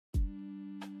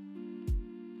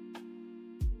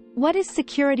What is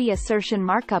Security Assertion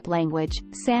Markup Language,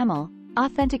 SAML,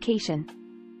 authentication?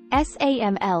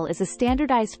 SAML is a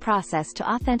standardized process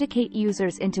to authenticate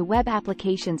users into web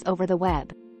applications over the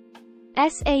web.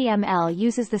 SAML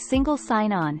uses the single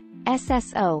sign-on,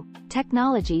 SSO,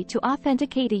 technology to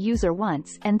authenticate a user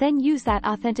once and then use that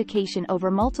authentication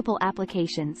over multiple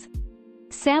applications.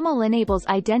 SAML enables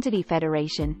identity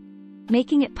federation,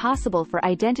 making it possible for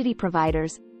identity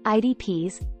providers,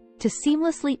 IdPs, to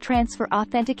seamlessly transfer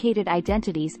authenticated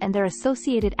identities and their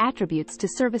associated attributes to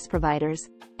service providers,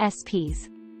 SPs.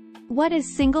 What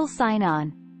is single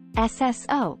sign-on,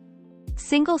 SSO?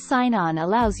 Single sign-on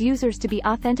allows users to be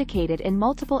authenticated in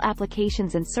multiple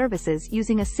applications and services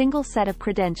using a single set of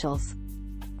credentials.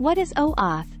 What is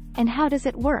OAuth, and how does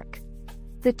it work?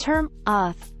 The term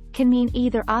auth can mean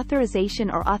either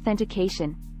authorization or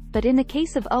authentication, but in the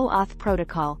case of OAuth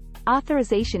protocol,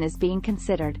 authorization is being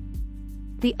considered.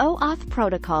 The OAuth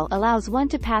protocol allows one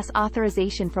to pass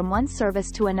authorization from one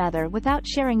service to another without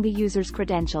sharing the user's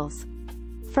credentials.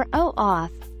 For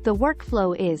OAuth, the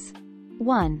workflow is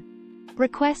 1.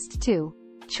 Request 2.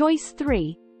 Choice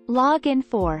 3. Login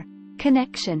 4.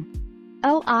 Connection.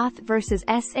 OAuth versus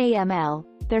SAML,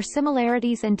 their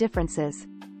similarities and differences.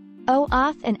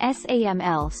 OAuth and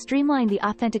SAML streamline the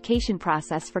authentication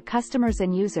process for customers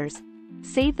and users,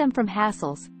 save them from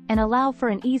hassles, and allow for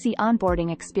an easy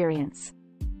onboarding experience.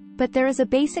 But there is a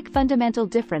basic fundamental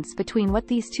difference between what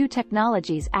these two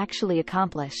technologies actually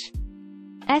accomplish.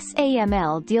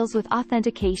 SAML deals with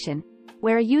authentication,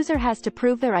 where a user has to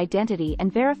prove their identity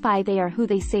and verify they are who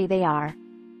they say they are.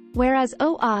 Whereas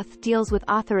OAuth deals with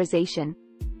authorization,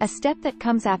 a step that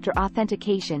comes after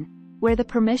authentication, where the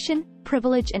permission,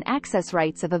 privilege and access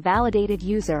rights of a validated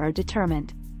user are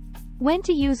determined. When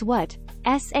to use what,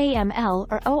 SAML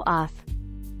or OAuth?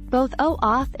 Both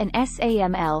OAuth and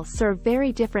SAML serve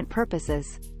very different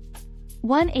purposes.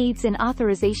 One aids in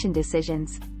authorization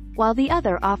decisions, while the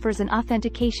other offers an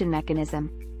authentication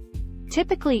mechanism.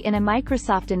 Typically in a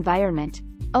Microsoft environment,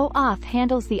 OAuth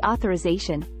handles the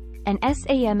authorization, and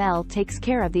SAML takes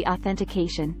care of the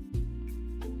authentication.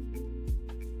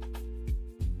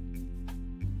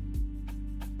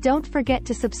 Don't forget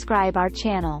to subscribe our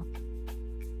channel.